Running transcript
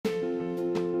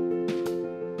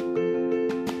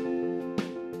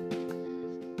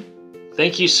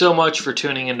Thank you so much for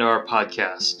tuning into our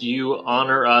podcast. You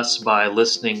honor us by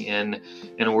listening in,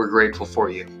 and we're grateful for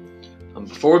you.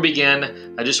 Before we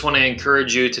begin, I just want to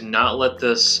encourage you to not let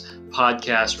this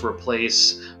podcast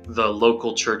replace the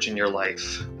local church in your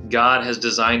life. God has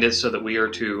designed it so that we are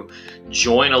to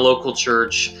join a local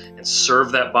church and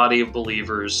serve that body of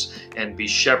believers and be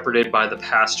shepherded by the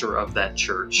pastor of that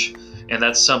church. And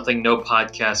that's something no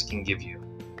podcast can give you.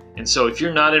 And so if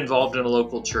you're not involved in a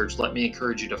local church, let me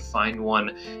encourage you to find one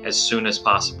as soon as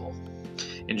possible.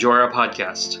 Enjoy our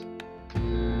podcast.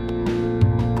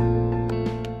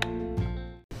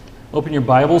 Open your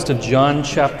Bibles to John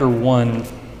chapter 1.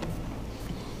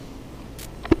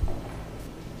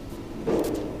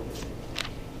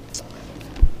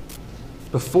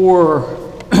 Before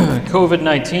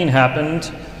COVID-19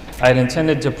 happened, I had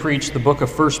intended to preach the book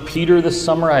of 1 Peter this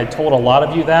summer. I had told a lot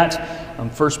of you that.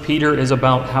 1 Peter is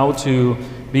about how to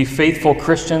be faithful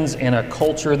Christians in a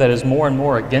culture that is more and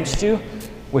more against you,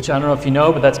 which I don't know if you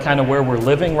know, but that's kind of where we're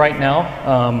living right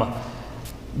now.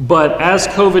 But as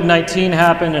COVID-19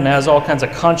 happened and as all kinds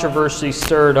of controversy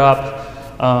stirred up,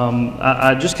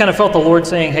 I just kind of felt the Lord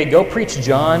saying, hey, go preach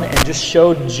John and just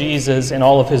show Jesus in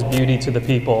all of his beauty to the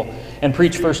people and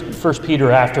preach First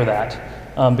Peter after that.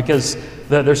 Because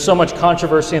there's so much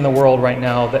controversy in the world right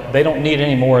now that they don't need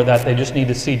any more of that. They just need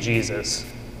to see Jesus.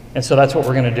 And so that's what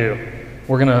we're going to do.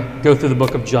 We're going to go through the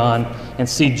book of John and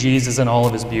see Jesus in all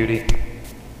of his beauty.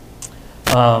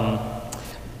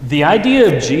 The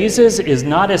idea of Jesus is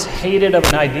not as hated of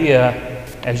an idea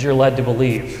as you're led to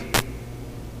believe.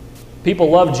 People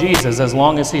love Jesus as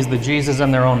long as he's the Jesus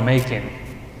in their own making.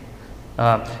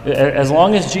 As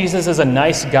long as Jesus is a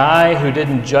nice guy who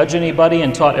didn't judge anybody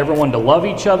and taught everyone to love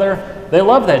each other, they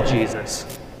love that Jesus.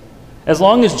 As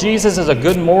long as Jesus is a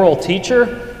good moral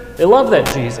teacher, they love that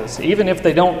Jesus, even if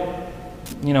they don't,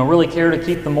 really care to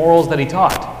keep the morals that he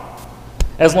taught.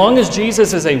 As long as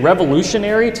Jesus is a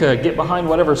revolutionary to get behind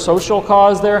whatever social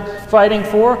cause they're fighting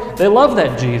for, they love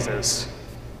that Jesus.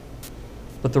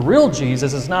 But the real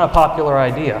Jesus is not a popular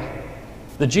idea.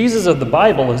 The Jesus of the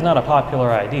Bible is not a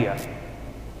popular idea.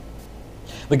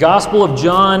 The Gospel of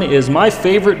John is my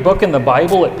favorite book in the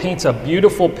Bible. It paints a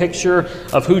beautiful picture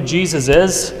of who Jesus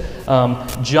is.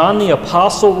 John the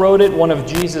Apostle wrote it, one of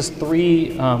Jesus'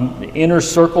 three inner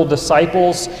circle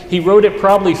disciples. He wrote it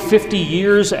probably 50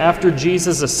 years after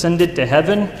Jesus ascended to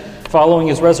heaven, following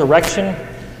his resurrection.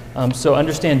 So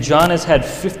understand, John has had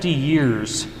 50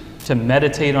 years to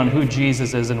meditate on who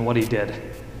Jesus is and what he did.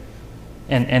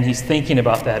 And he's thinking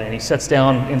about that, and he sits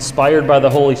down, inspired by the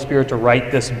Holy Spirit, to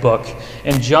write this book.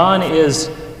 And John is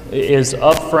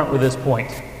upfront with this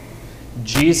point.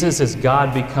 Jesus is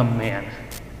God become man.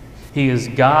 He is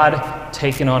God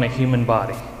taken on a human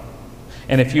body.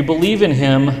 And if you believe in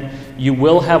him, you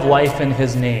will have life in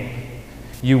his name.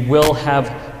 You will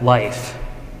have life.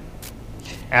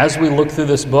 As we look through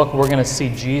this book, we're going to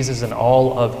see Jesus in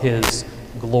all of his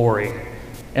glory.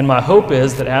 And my hope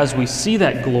is that as we see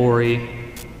that glory,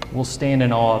 we'll stand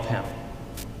in awe of him.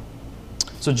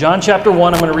 So John chapter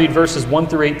 1, I'm going to read verses 1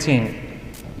 through 18.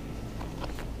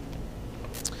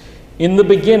 In the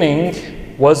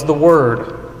beginning was the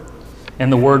Word,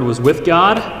 and the Word was with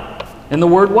God, and the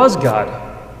Word was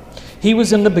God. He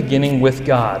was in the beginning with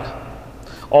God.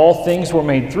 All things were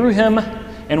made through him,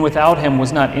 and without him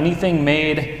was not anything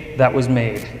made that was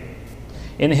made.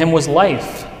 In him was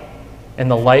life,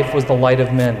 and the life was the light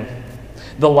of men.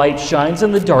 The light shines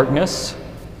in the darkness,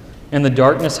 and the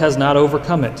darkness has not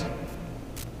overcome it.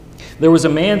 There was a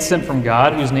man sent from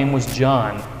God whose name was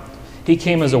John. He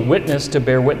came as a witness to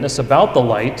bear witness about the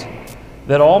light,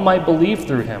 that all might believe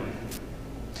through him.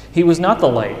 He was not the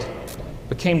light,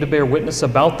 but came to bear witness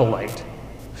about the light.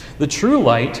 The true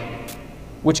light,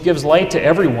 which gives light to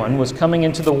everyone, was coming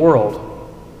into the world.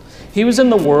 He was in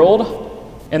the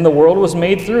world, and the world was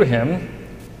made through him,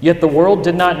 yet the world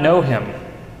did not know him.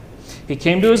 He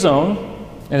came to his own,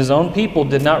 and his own people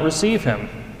did not receive him.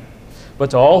 But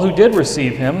to all who did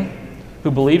receive him,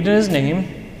 who believed in his name,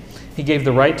 he gave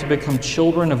the right to become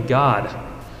children of God,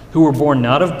 who were born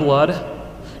not of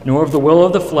blood, nor of the will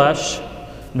of the flesh,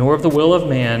 nor of the will of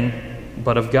man,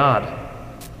 but of God.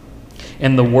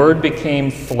 And the Word became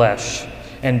flesh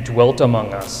and dwelt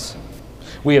among us.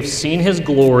 We have seen his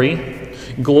glory,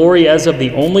 glory as of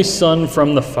the only Son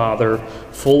from the Father,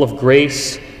 full of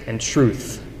grace and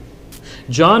truth.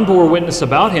 John bore witness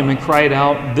about him and cried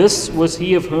out, "This was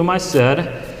he of whom I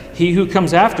said, he who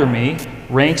comes after me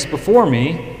ranks before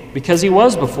me, because he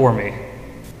was before me.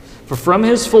 For from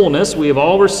his fullness we have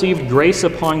all received grace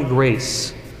upon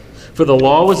grace. For the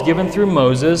law was given through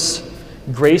Moses,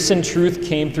 grace and truth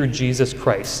came through Jesus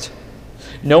Christ.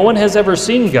 No one has ever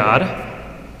seen God.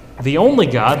 the only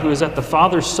God who is at the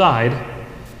Father's side,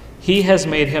 he has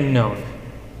made him known.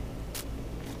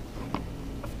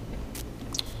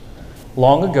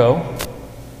 Long ago,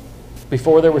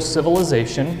 before there was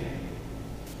civilization,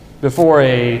 before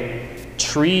a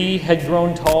tree had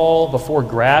grown tall, before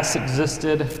grass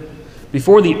existed,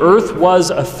 before the earth was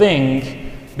a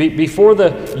thing, before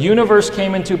the universe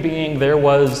came into being, there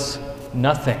was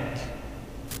nothing.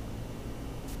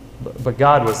 But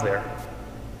God was there.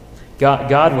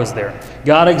 God was there.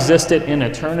 God existed in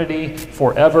eternity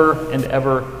forever and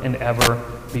ever and ever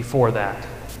before that.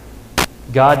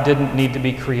 God didn't need to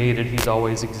be created. He's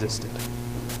always existed.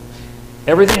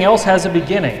 Everything else has a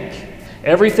beginning.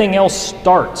 Everything else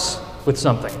starts with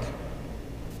something.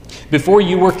 Before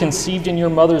you were conceived in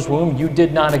your mother's womb, you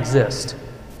did not exist.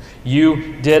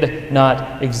 You did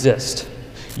not exist.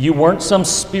 You weren't some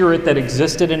spirit that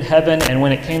existed in heaven, and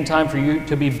when it came time for you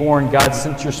to be born, God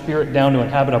sent your spirit down to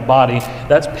inhabit a body.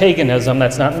 That's paganism.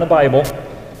 That's not in the Bible.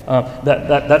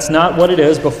 That's not what it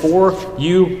is. Before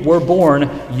you were born,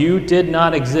 you did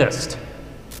not exist.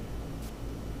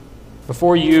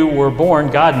 Before you were born,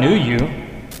 God knew you.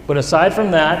 But aside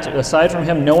from that, aside from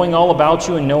him knowing all about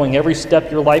you and knowing every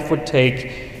step your life would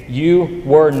take, you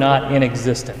were not in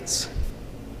existence.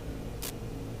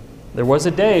 There was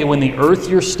a day when the earth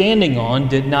you're standing on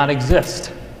did not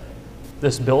exist.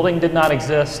 This building did not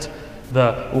exist.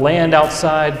 The land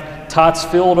outside, Tots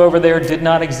Field over there, did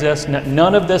not exist.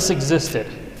 None of this existed.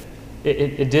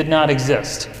 It did not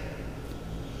exist.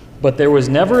 But there was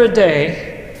never a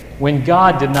day when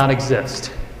God did not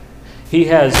exist. He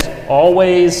has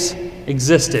always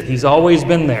existed. He's always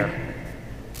been there.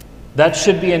 That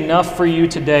should be enough for you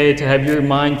today to have your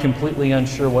mind completely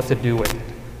unsure what to do with it.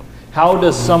 How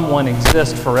does someone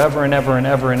exist forever and ever and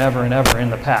ever and ever and ever in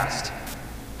the past?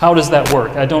 How does that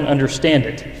work? I don't understand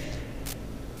it.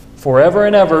 Forever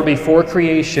and ever before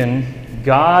creation,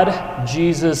 God,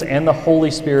 Jesus, and the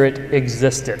Holy Spirit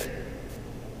existed.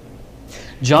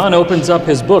 John opens up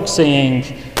his book saying,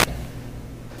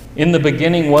 "In the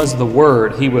beginning was the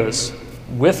Word." He was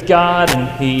with God and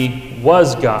he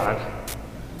was God.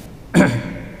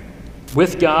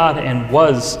 With God and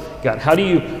was God. How do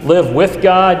you live with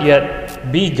God yet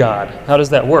be God? How does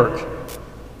that work?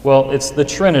 Well, it's the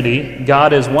Trinity.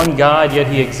 God is one God, yet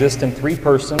he exists in three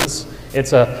persons.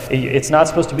 It's not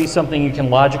supposed to be something you can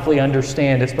logically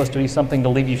understand. It's supposed to be something to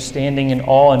leave you standing in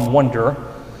awe and wonder.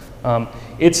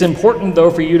 It's important,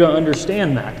 though, for you to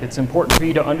understand that. It's important for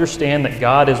you to understand that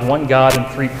God is one God in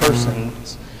three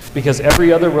persons, because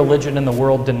every other religion in the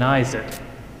world denies it.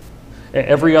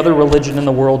 Every other religion in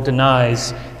the world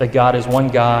denies that God is one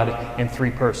God in three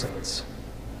persons.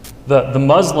 The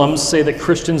Muslims say that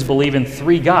Christians believe in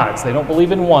three gods. They don't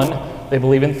believe in one, they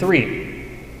believe in three.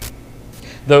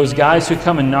 Those guys who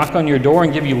come and knock on your door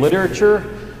and give you literature,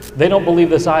 they don't believe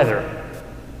this either.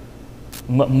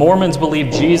 Mormons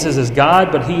believe Jesus is God,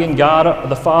 but he and God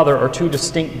the Father are two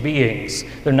distinct beings.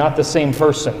 They're not the same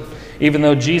person. Even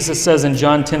though Jesus says in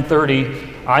John 10:30,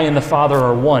 "I and the Father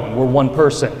are one." We're one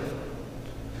person.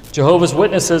 Jehovah's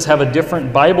Witnesses have a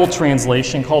different Bible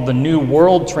translation called the New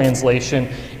World Translation.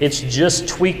 It's just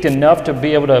tweaked enough to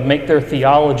be able to make their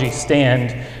theology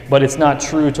stand, but it's not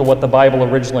true to what the Bible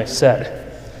originally said.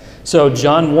 So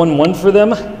John 1:1 for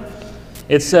them,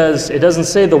 it says, it doesn't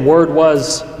say the Word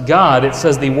was God, it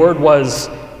says the Word was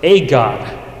a God.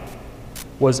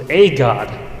 Was a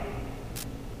God.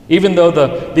 Even though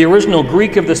the original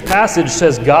Greek of this passage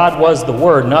says God was the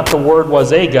Word, not the Word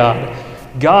was a God.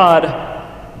 God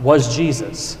was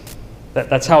Jesus.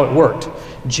 That's how it worked.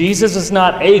 Jesus is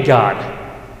not a God.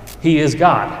 He is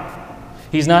God.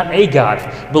 He's not a God.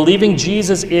 Believing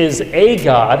Jesus is a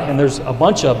God, and there's a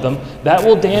bunch of them, that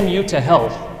will damn you to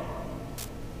hell.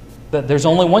 That there's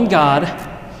only one God.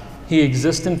 He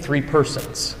exists in three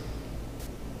persons.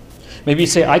 Maybe you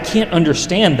say, "I can't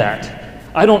understand that.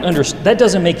 I don't understand. That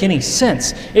doesn't make any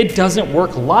sense. It doesn't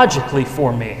work logically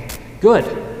for me." Good.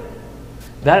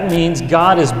 That means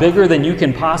God is bigger than you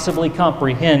can possibly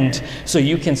comprehend, so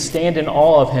you can stand in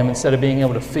awe of him instead of being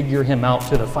able to figure him out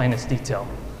to the finest detail.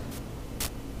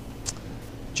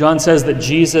 John says that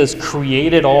Jesus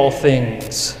created all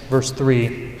things. Verse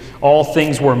 3, "All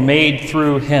things were made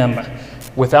through him.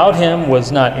 Without him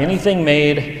was not anything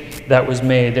made that was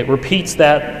made." It repeats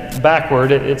that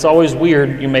backward. It's always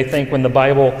weird, you may think, when the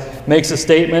Bible makes a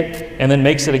statement and then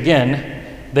makes it again.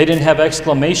 They didn't have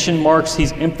exclamation marks.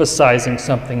 He's emphasizing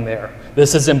something there.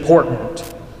 This is important.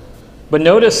 But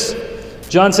notice,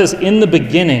 John says, "in the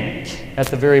beginning," at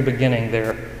the very beginning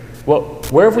there. Well,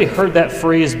 where have we heard that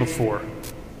phrase before?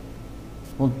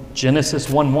 Well, Genesis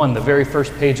 1:1, the very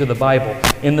first page of the Bible.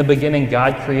 In the beginning,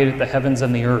 God created the heavens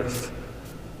and the earth.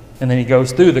 And then he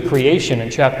goes through the creation in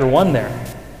chapter 1 there.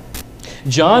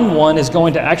 John 1 is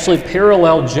going to actually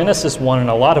parallel Genesis 1 in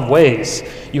a lot of ways.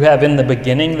 You have in the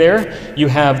beginning there, you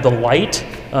have the light.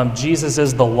 Jesus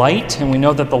is the light, and we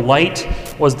know that the light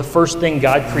was the first thing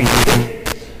God created.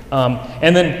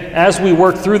 And then as we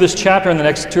work through this chapter in the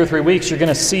next 2 or 3 weeks, you're going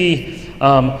to see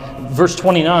verse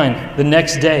 29, the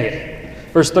next day.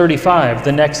 Verse 35,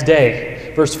 the next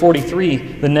day. Verse 43,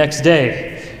 the next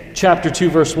day. Chapter 2,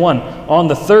 verse 1, on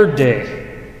the third day.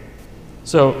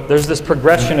 So there's this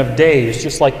progression of days,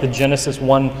 just like the Genesis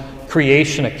 1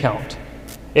 creation account.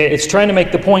 It's trying to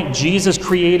make the point Jesus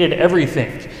created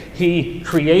everything. He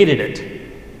created it.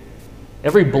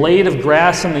 Every blade of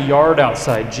grass in the yard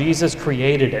outside, Jesus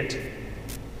created it.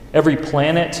 Every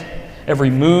planet,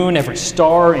 every moon, every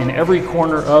star in every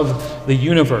corner of the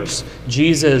universe,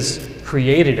 Jesus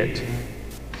created it.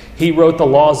 He wrote the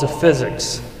laws of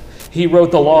physics. He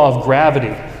wrote the law of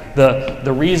gravity.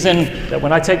 The reason that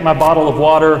when I take my bottle of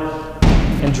water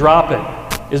and drop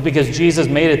it is because Jesus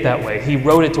made it that way. He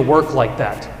wrote it to work like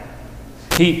that.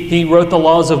 He wrote the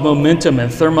laws of momentum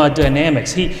and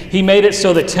thermodynamics. He made it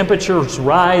so that temperatures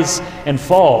rise and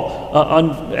fall.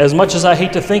 As much as I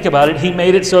hate to think about it, he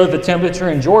made it so that the temperature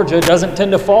in Georgia doesn't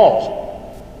tend to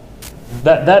fall.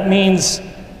 That means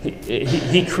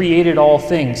he created all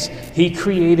things. He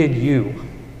created you.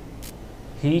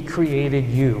 He created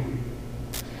you.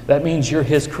 That means you're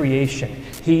his creation.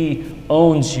 He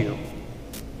owns you.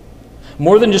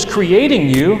 More than just creating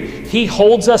you, he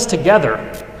holds us together.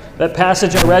 That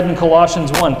passage I read in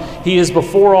Colossians 1. He is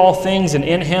before all things, and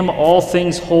in him all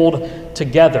things hold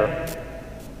together.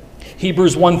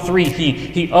 Hebrews 1:3,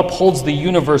 he upholds the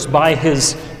universe by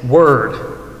his word.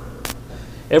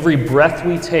 Every breath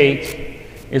we take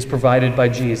is provided by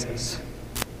Jesus.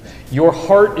 Your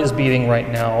heart is beating right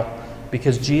now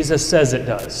because Jesus says it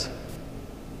does.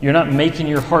 You're not making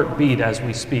your heart beat as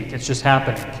we speak. It's just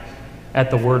happening at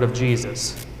the word of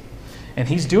Jesus. And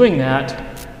he's doing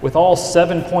that with all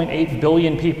 7.8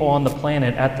 billion people on the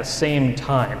planet at the same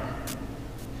time.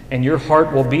 And your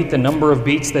heart will beat the number of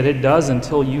beats that it does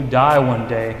until you die one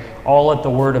day, all at the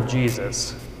word of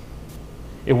Jesus.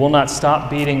 It will not stop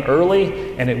beating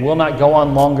early, and it will not go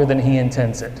on longer than he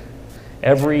intends it.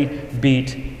 Every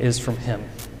beat is from him.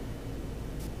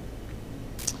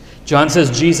 John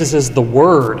says Jesus is the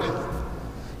Word.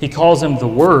 He calls him the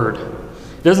Word.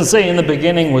 It doesn't say in the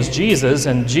beginning was Jesus,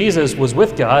 and Jesus was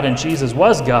with God, and Jesus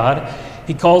was God.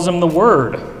 He calls him the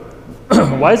Word.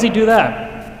 Why does he do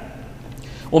that?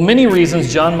 Well, many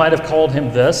reasons John might have called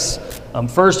him this.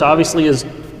 First, obviously, is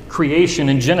creation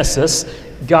in Genesis.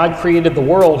 God created the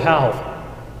world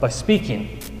how? By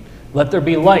speaking. Let there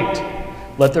be light.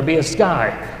 Let there be a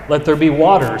sky. Let there be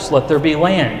waters. Let there be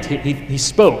land. He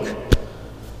spoke.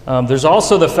 There's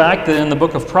also the fact that in the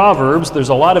book of Proverbs, there's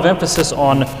a lot of emphasis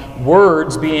on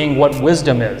words being what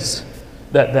wisdom is.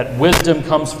 That wisdom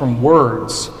comes from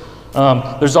words.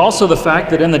 There's also the fact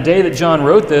that in the day that John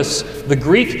wrote this, the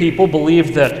Greek people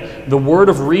believed that the word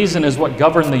of reason is what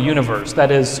governed the universe.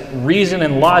 That is, reason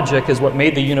and logic is what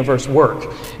made the universe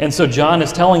work. And so John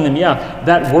is telling them, yeah,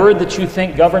 that word that you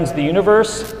think governs the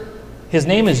universe, his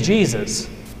name is Jesus.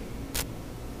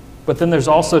 But then there's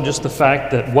also just the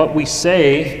fact that what we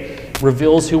say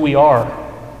reveals who we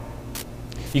are.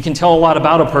 You can tell a lot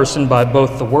about a person by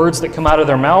both the words that come out of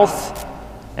their mouth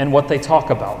and what they talk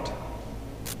about.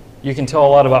 You can tell a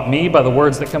lot about me by the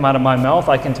words that come out of my mouth.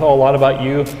 I can tell a lot about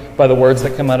you by the words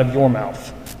that come out of your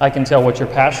mouth. I can tell what you're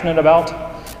passionate about.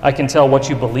 I can tell what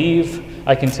you believe.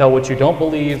 I can tell what you don't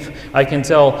believe. I can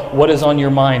tell what is on your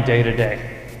mind day to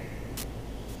day.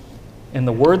 And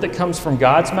the word that comes from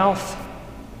God's mouth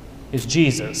is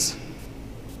Jesus.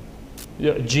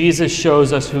 Jesus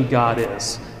shows us who God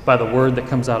is by the word that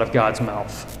comes out of God's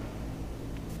mouth.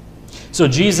 So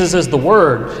Jesus is the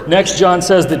Word. Next, John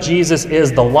says that Jesus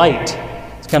is the light.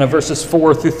 It's kind of verses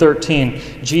 4 through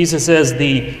 13. Jesus is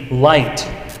the light.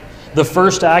 The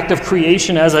first act of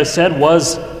creation, as I said,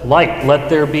 was light. Let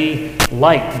there be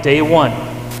light, day one.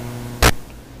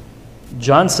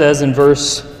 John says in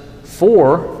verse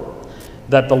 4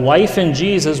 that the life in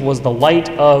Jesus was the light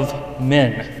of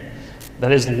men.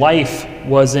 That is, life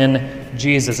was in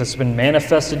Jesus. It's been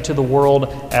manifested to the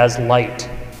world as light.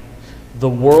 The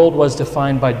world was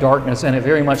defined by darkness, and it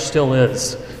very much still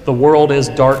is. The world is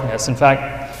darkness. In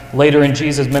fact, later in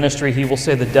Jesus' ministry, he will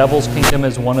say the devil's kingdom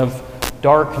is one of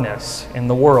darkness in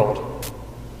the world.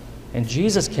 And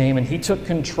Jesus came and he took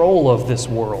control of this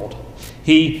world.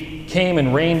 He came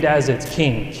and reigned as its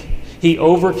king. He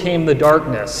overcame the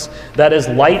darkness. That is,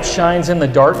 light shines in the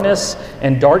darkness,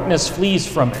 and darkness flees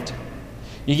from it.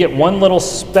 You get one little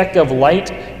speck of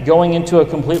light going into a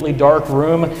completely dark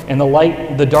room, and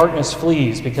the darkness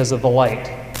flees because of the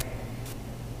light.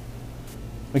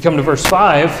 We come to verse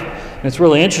 5, and it's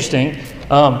really interesting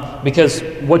because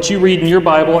what you read in your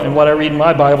Bible and what I read in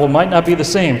my Bible might not be the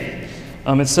same.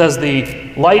 It says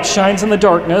the light shines in the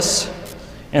darkness,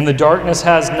 and the darkness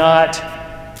has not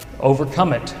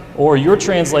overcome it. Or your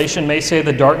translation may say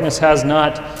the darkness has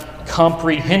not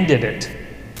comprehended it.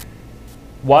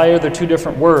 Why are there two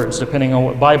different words depending on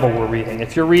what Bible we're reading?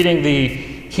 If you're reading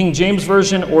the King James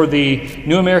Version or the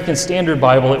New American Standard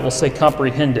Bible, it will say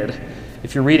comprehended.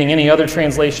 If you're reading any other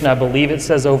translation, I believe it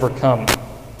says overcome.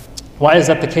 Why is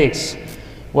that the case?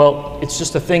 Well, it's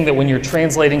just a thing that when you're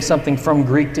translating something from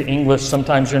Greek to English,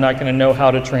 sometimes you're not going to know how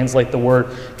to translate the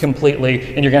word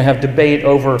completely, and you're going to have debate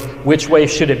over which way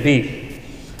should it be.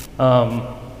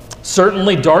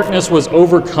 Certainly, darkness was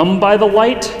overcome by the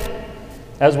light.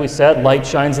 As we said, light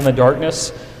shines in the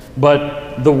darkness.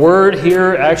 But the word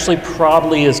here actually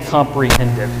probably is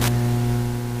comprehended.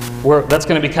 That's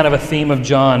going to be kind of a theme of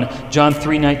John. John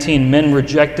 3:19, men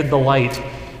rejected the light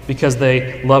because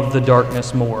they loved the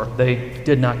darkness more. They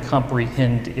did not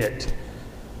comprehend it.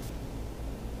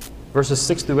 Verses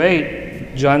 6 through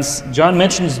 8, John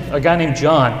mentions a guy named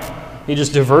John. He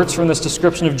just diverts from this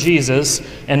description of Jesus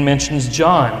and mentions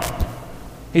John.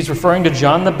 He's referring to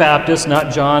John the Baptist,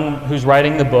 not John who's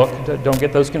writing the book. Don't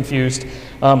get those confused.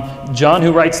 John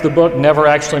who writes the book never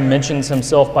actually mentions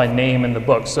himself by name in the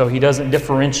book, so he doesn't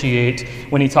differentiate.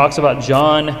 When he talks about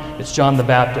John, it's John the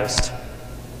Baptist.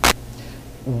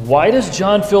 Why does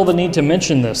John feel the need to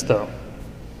mention this, though?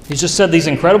 He's just said these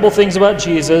incredible things about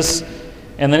Jesus,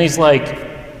 and then he's like,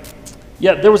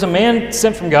 yeah, there was a man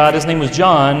sent from God. His name was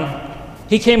John.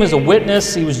 He came as a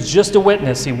witness. He was just a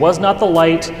witness. He was not the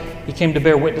light. He came to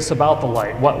bear witness about the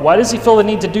light. Why does he feel the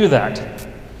need to do that?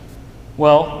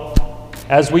 Well,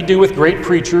 as we do with great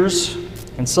preachers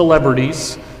and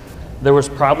celebrities, there was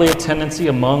probably a tendency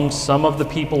among some of the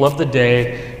people of the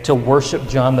day to worship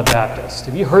John the Baptist.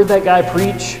 Have you heard that guy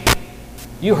preach?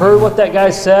 You heard what that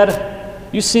guy said?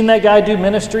 You seen that guy do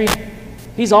ministry?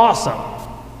 He's awesome.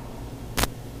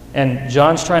 And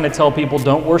John's trying to tell people,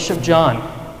 don't worship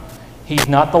John. He's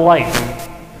not the light.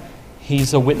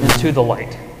 He's a witness to the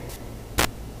light.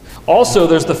 Also,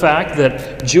 there's the fact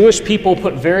that Jewish people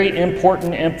put very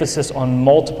important emphasis on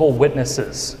multiple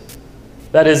witnesses.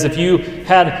 That is, if you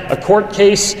had a court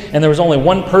case and there was only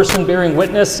one person bearing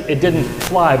witness, it didn't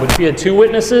fly. But if you had two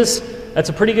witnesses, that's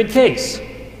a pretty good case.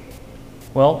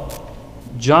 Well,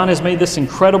 John has made this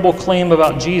incredible claim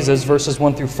about Jesus, verses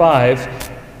 1 through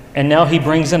 5, and now he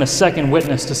brings in a second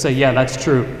witness to say, yeah, that's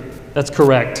true. That's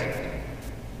correct.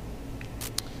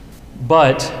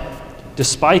 But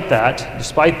despite that,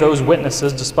 despite those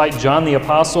witnesses, despite John the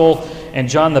Apostle and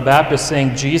John the Baptist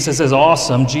saying Jesus is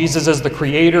awesome, Jesus is the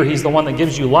creator, he's the one that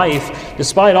gives you life,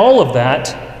 despite all of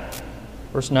that,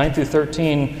 verse 9 through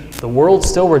 13, the world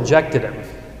still rejected him.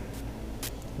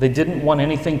 They didn't want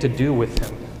anything to do with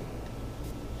him.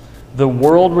 The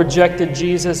world rejected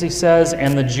Jesus, he says,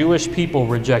 and the Jewish people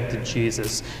rejected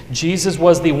Jesus. Jesus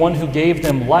was the one who gave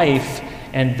them life,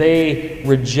 and they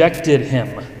rejected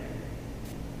him.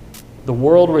 The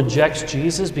world rejects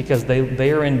Jesus because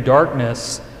they are in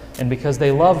darkness and because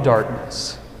they love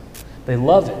darkness. They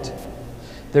love it.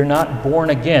 They're not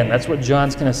born again. That's what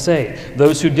John's going to say.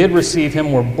 Those who did receive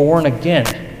him were born again.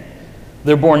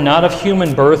 They're born not of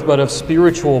human birth, but of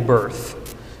spiritual birth.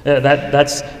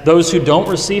 That's those who don't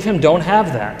receive him don't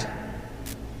have that.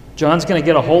 John's going to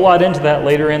get a whole lot into that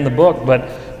later in the book,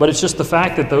 but it's just the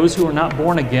fact that those who are not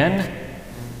born again,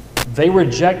 they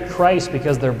reject Christ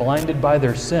because they're blinded by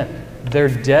their sin. They're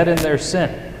dead in their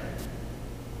sin.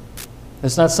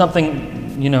 It's not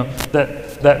something,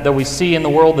 that we see in the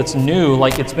world that's new,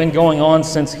 like it's been going on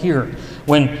since here.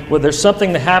 When there's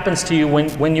something that happens to you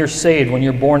when you're saved, when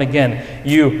you're born again,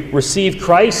 you receive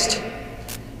Christ,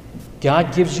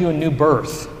 God gives you a new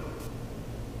birth.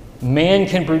 Man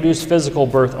can produce physical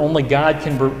birth. Only God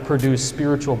can produce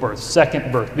spiritual birth,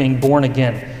 second birth, being born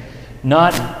again.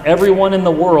 Not everyone in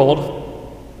the world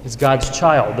is God's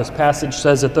child. This passage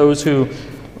says that those who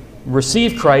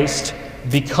receive Christ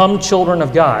become children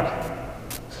of God.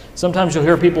 Sometimes you'll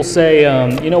hear people say,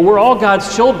 we're all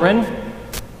God's children.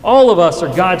 All of us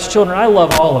are God's children. I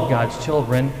love all of God's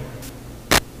children.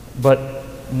 But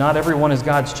not everyone is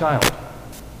God's child.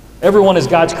 Everyone is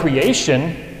God's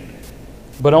creation,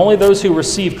 but only those who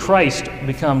receive Christ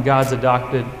become God's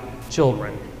adopted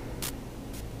children.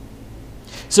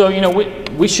 So,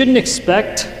 we shouldn't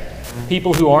expect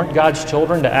people who aren't God's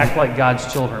children to act like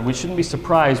God's children. We shouldn't be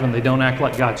surprised when they don't act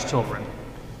like God's children.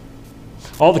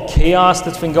 All the chaos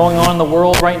that's been going on in the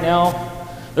world right now,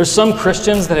 There's some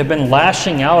Christians that have been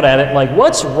lashing out at it like,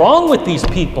 what's wrong with these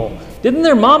people? Didn't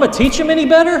their mama teach them any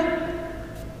better?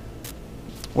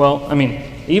 Well, I mean,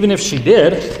 even if she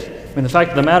did, the fact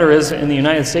of the matter is, in the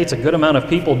United States, a good amount of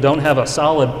people don't have a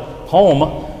solid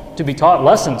home to be taught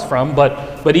lessons from,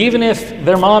 but even if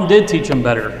their mom did teach them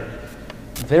better,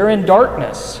 they're in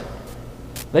darkness.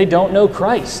 They don't know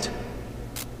Christ.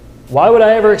 Why would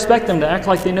I ever expect them to act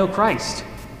like they know Christ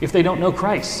if they don't know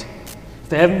Christ? If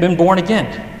they haven't been born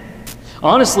again?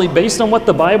 Honestly, based on what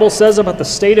the Bible says about the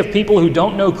state of people who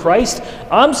don't know Christ,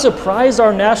 I'm surprised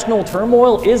our national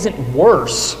turmoil isn't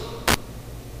worse.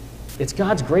 It's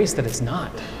God's grace that it's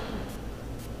not.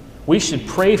 We should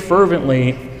pray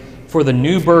fervently for the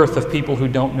new birth of people who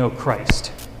don't know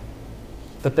Christ,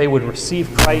 that they would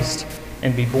receive Christ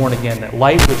and be born again, that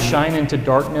light would shine into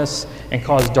darkness and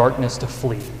cause darkness to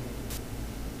flee.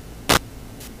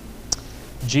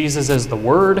 Jesus as the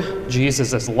Word,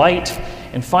 Jesus as light,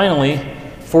 and finally,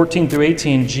 14 through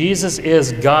 18, Jesus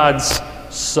is God's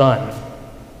Son.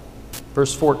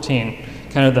 Verse 14,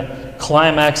 kind of the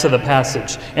climax of the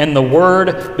passage. And the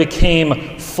Word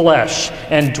became flesh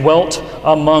and dwelt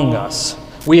among us.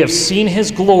 We have seen His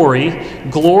glory,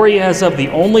 glory as of the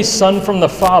only Son from the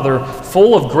Father,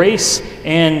 full of grace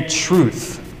and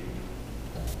truth.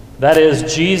 That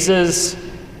is, Jesus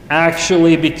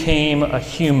actually became a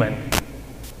human.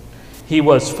 He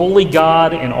was fully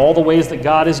God in all the ways that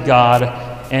God is God,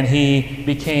 and He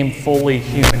became fully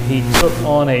human. He took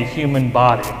on a human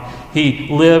body. He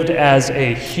lived as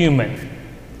a human.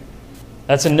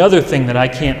 That's another thing that I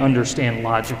can't understand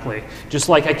logically. Just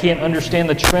like I can't understand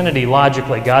the Trinity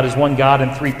logically. God is one God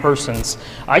in three persons.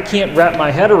 I can't wrap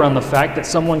my head around the fact that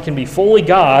someone can be fully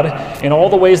God in all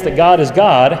the ways that God is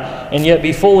God, and yet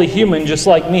be fully human just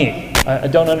like me. I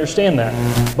don't understand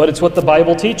that. But it's what the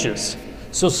Bible teaches.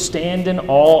 So stand in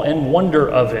awe and wonder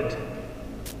of it.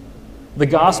 The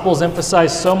Gospels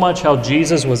emphasize so much how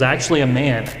Jesus was actually a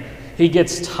man. He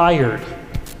gets tired.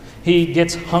 He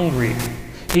gets hungry.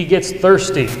 He gets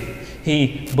thirsty.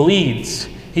 He bleeds.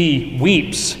 He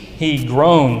weeps. He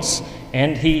groans.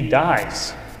 And He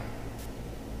dies.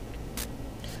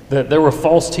 There were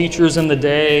false teachers in the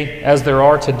day, as there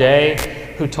are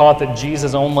today, who taught that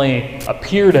Jesus only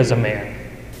appeared as a man.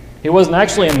 He wasn't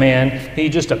actually a man, He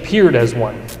just appeared as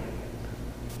one.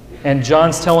 And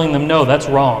John's telling them, no, that's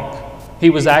wrong. He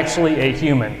was actually a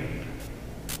human.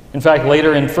 In fact,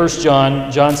 later in 1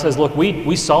 John, John says, look,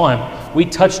 we saw Him. We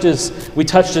touched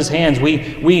his hands.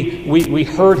 We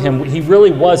heard Him. He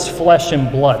really was flesh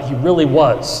and blood. He really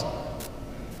was.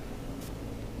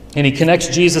 And he connects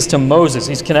Jesus to Moses.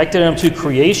 He's connected him to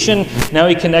creation. Now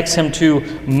he connects him to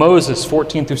Moses,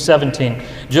 14 through 17.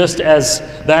 Just as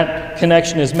that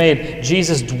connection is made,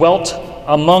 Jesus dwelt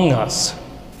among us.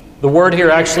 The word here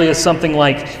actually is something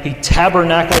like He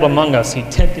tabernacled among us. He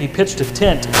pitched a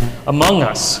tent among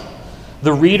us.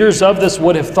 The readers of this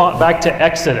would have thought back to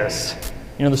Exodus.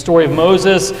 You know, the story of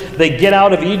Moses. They get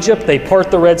out of Egypt. They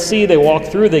part the Red Sea. They walk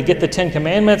through. They get the Ten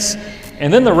Commandments.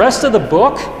 And then the rest of the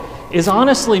book is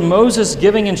honestly Moses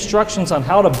giving instructions on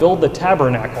how to build the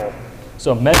tabernacle.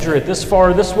 So measure it this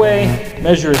far this way,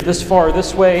 measure it this far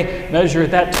this way, measure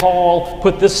it that tall,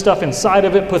 put this stuff inside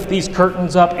of it, put these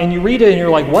curtains up, and you read it and you're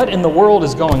like, what in the world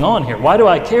is going on here? Why do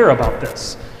I care about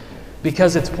this?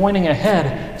 Because it's pointing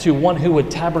ahead to one who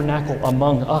would tabernacle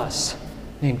among us,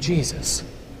 named Jesus.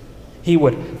 He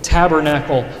would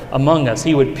tabernacle among us.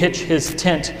 He would pitch His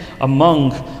tent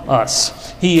among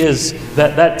us.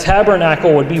 That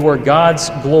tabernacle would be where God's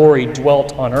glory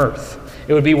dwelt on earth.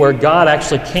 It would be where God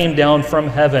actually came down from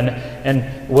heaven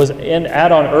and was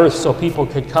out on earth so people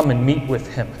could come and meet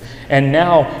with Him. And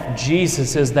now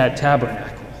Jesus is that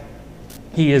tabernacle.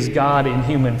 He is God in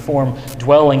human form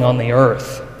dwelling on the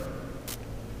earth.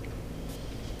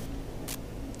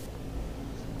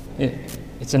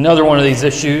 It's another one of these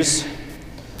issues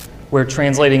where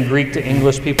translating Greek to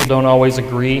English, people don't always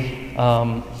agree.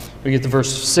 We get to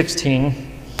verse 16.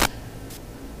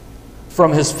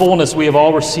 From His fullness we have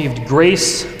all received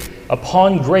grace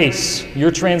upon grace. Your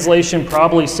translation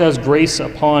probably says grace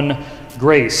upon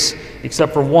grace,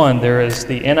 except for one. There is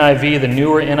the NIV, the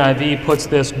newer NIV puts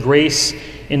this grace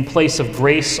in place of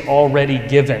grace already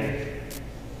given.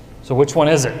 So which one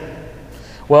is it?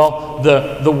 Well,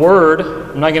 the word,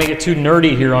 I'm not going to get too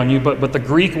nerdy here on you, but the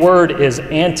Greek word is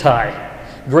anti.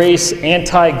 Grace,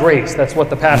 anti-grace. That's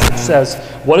what the passage says.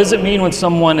 What does it mean when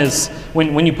someone is,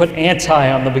 when you put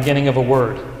anti on the beginning of a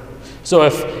word? So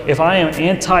if I am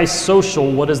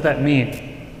anti-social, what does that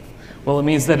mean? Well, it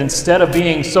means that instead of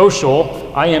being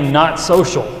social, I am not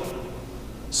social.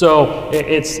 So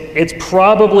it's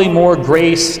probably more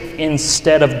grace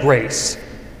instead of grace.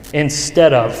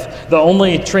 instead of. The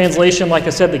only translation, like I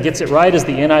said, that gets it right is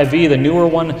the NIV, the newer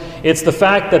one. It's the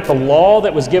fact that the law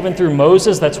that was given through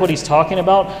Moses, that's what he's talking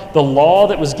about. The law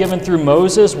that was given through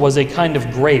Moses was a kind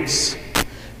of grace.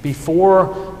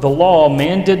 Before the law,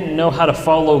 man didn't know how to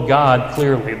follow God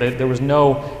clearly. There was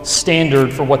no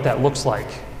standard for what that looks like.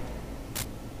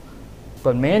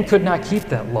 But man could not keep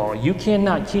that law. You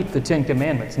cannot keep the Ten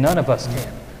Commandments. None of us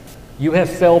can. You have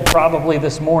failed probably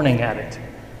this morning at it.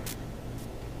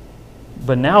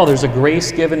 But now there's a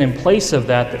grace given in place of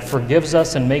that forgives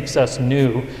us and makes us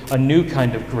new, a new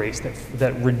kind of grace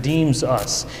that redeems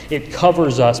us. It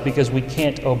covers us because we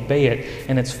can't obey it,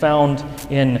 and it's found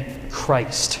in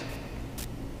Christ.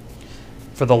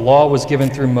 For the law was given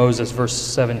through Moses, verse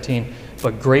 17,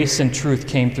 but grace and truth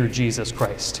came through Jesus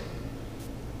Christ.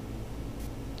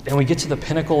 And we get to the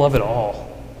pinnacle of it all.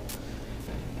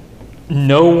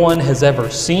 No one has ever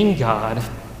seen God,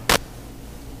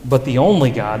 but the only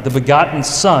God, the begotten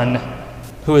Son,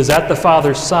 who is at the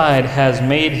Father's side, has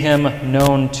made him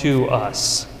known to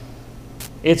us.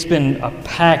 It's been a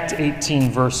packed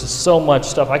 18 verses, so much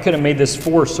stuff. I could have made this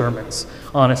 4 sermons,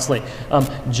 honestly.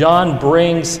 John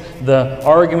brings the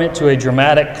argument to a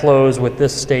dramatic close with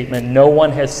this statement: no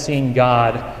one has seen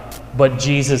God, but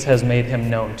Jesus has made him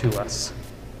known to us.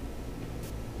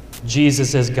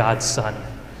 Jesus is God's Son.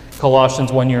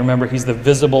 Colossians 1, you remember, he's the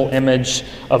visible image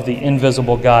of the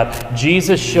invisible God.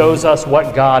 Jesus shows us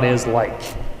what God is like.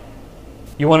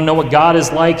 You want to know what God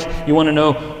is like? You want to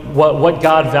know what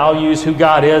God values, who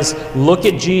God is? Look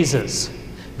at Jesus.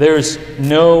 There's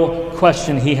no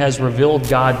question he has revealed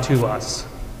God to us.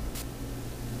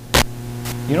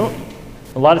 You know,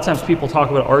 a lot of times people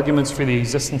talk about arguments for the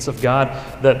existence of God,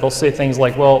 that they'll say things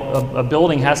like, well, a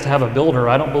building has to have a builder.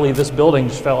 I don't believe this building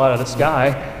just fell out of the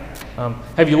sky.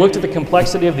 Have you looked at the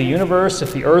complexity of the universe?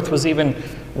 If the earth was even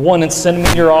 1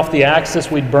 centimeter off the axis,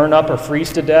 we'd burn up or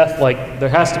freeze to death. Like, there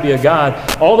has to be a God.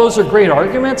 All those are great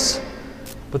arguments,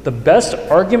 but the best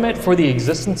argument for the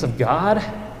existence of God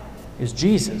is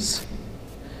Jesus.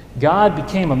 God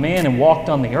became a man and walked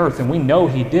on the earth, and we know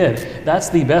he did. That's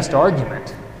the best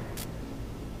argument.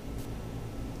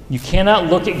 You cannot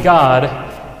look at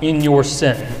God in your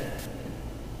sin.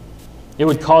 It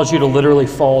would cause you to literally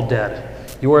fall dead.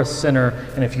 You are a sinner,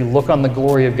 and if you look on the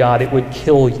glory of God, it would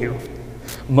kill you.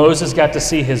 Moses got to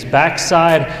see his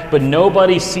backside, but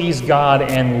nobody sees God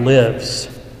and lives.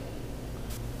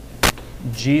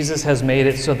 Jesus has made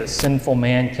it so that sinful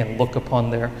man can look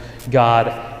upon their God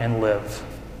and live.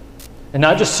 And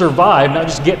not just survive, not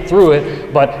just get through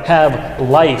it, but have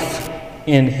life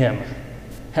in him.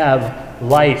 Have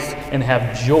life and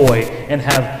have joy and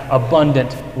have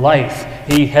abundant life.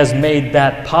 He has made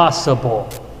that possible.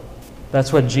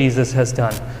 That's what Jesus has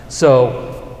done. So,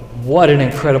 what an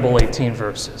incredible 18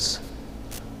 verses.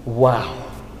 Wow.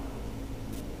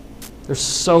 There's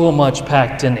so much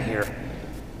packed in here.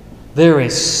 There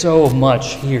is so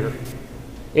much here.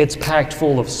 It's packed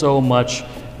full of so much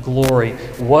glory.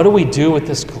 What do we do with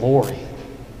this glory?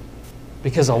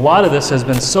 Because a lot of this has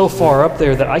been so far up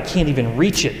there that I can't even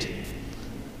reach it.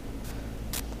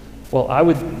 Well, I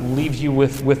would leave you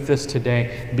with this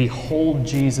today. Behold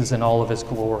Jesus in all of his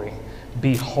glory.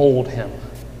 Behold him.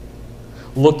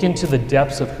 Look into the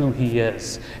depths of who he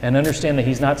is and understand that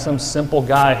he's not some simple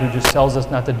guy who just tells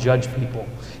us not to judge people.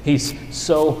 He's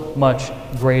so much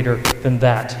greater than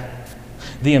that.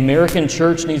 The American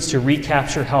church needs to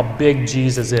recapture how big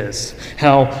Jesus is,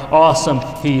 how awesome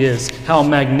he is, how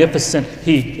magnificent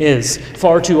he is.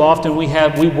 Far too often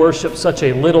we worship such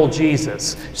a little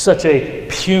Jesus, such a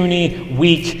puny,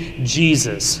 weak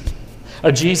Jesus.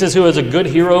 A Jesus who is a good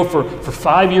hero for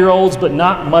 5-year-olds, but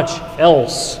not much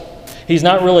else. He's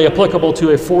not really applicable to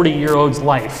a 40-year-old's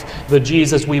life, the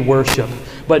Jesus we worship.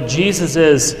 But Jesus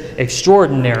is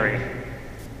extraordinary.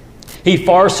 He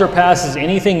far surpasses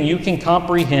anything you can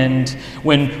comprehend.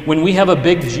 When we have a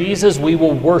big Jesus, we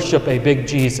will worship a big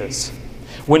Jesus.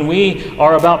 When we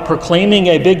are about proclaiming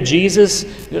a big Jesus,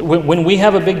 when we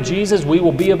have a big Jesus, we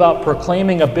will be about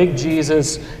proclaiming a big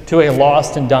Jesus to a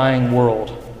lost and dying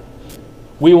world.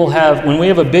 When we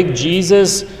have a big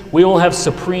Jesus, we will have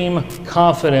supreme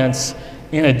confidence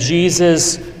in a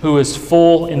Jesus who is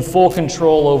in full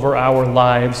control over our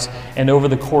lives and over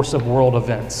the course of world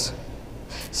events.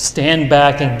 Stand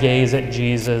back and gaze at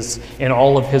Jesus in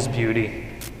all of his beauty,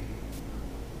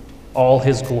 all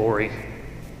his glory.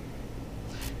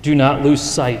 Do not lose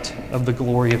sight of the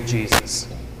glory of Jesus.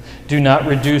 Do not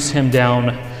reduce him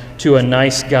down to a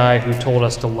nice guy who told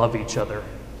us to love each other.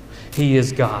 He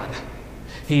is God.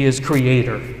 He is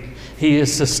creator. He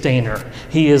is sustainer.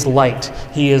 He is light.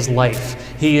 He is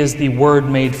life. He is the Word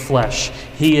made flesh.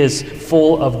 He is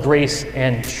full of grace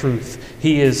and truth.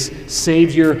 He is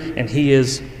Savior and He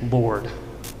is Lord.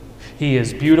 He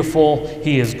is beautiful,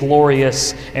 He is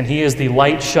glorious, and He is the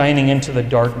light shining into the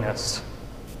darkness.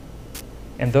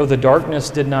 And though the darkness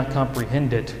did not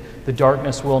comprehend it, the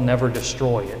darkness will never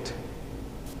destroy it.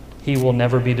 He will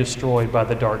never be destroyed by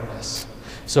the darkness.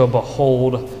 So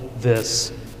behold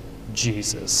this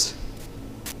Jesus.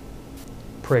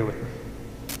 Pray with me.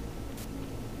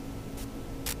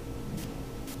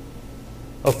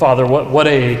 Oh, Father, what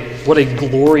a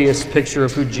glorious picture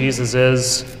of who Jesus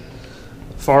is,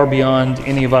 far beyond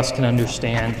any of us can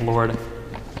understand, Lord.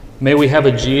 May we have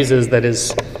a Jesus that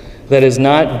is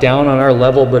not down on our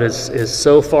level, but is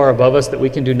so far above us that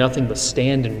we can do nothing but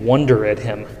stand and wonder at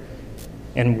Him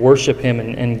and worship Him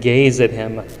and gaze at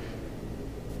Him.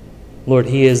 Lord,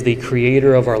 He is the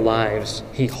creator of our lives.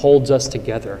 He holds us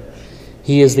together.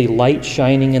 He is the light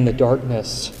shining in the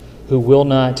darkness, who will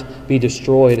not be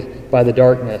destroyed by the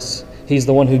darkness. He's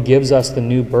the one who gives us the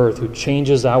new birth, who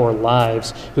changes our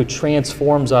lives, who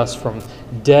transforms us from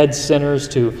dead sinners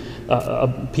to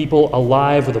people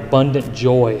alive with abundant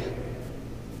joy.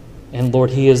 And Lord,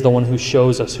 He is the one who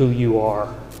shows us who You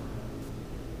are.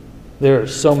 There are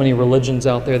so many religions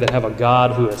out there that have a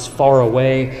God who is far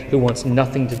away, who wants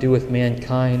nothing to do with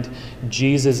mankind.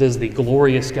 Jesus is the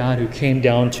glorious God who came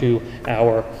down to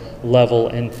our level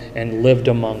and lived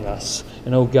among us.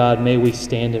 And oh God, may we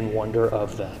stand in wonder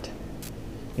of that.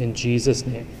 In Jesus'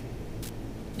 name,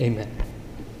 amen.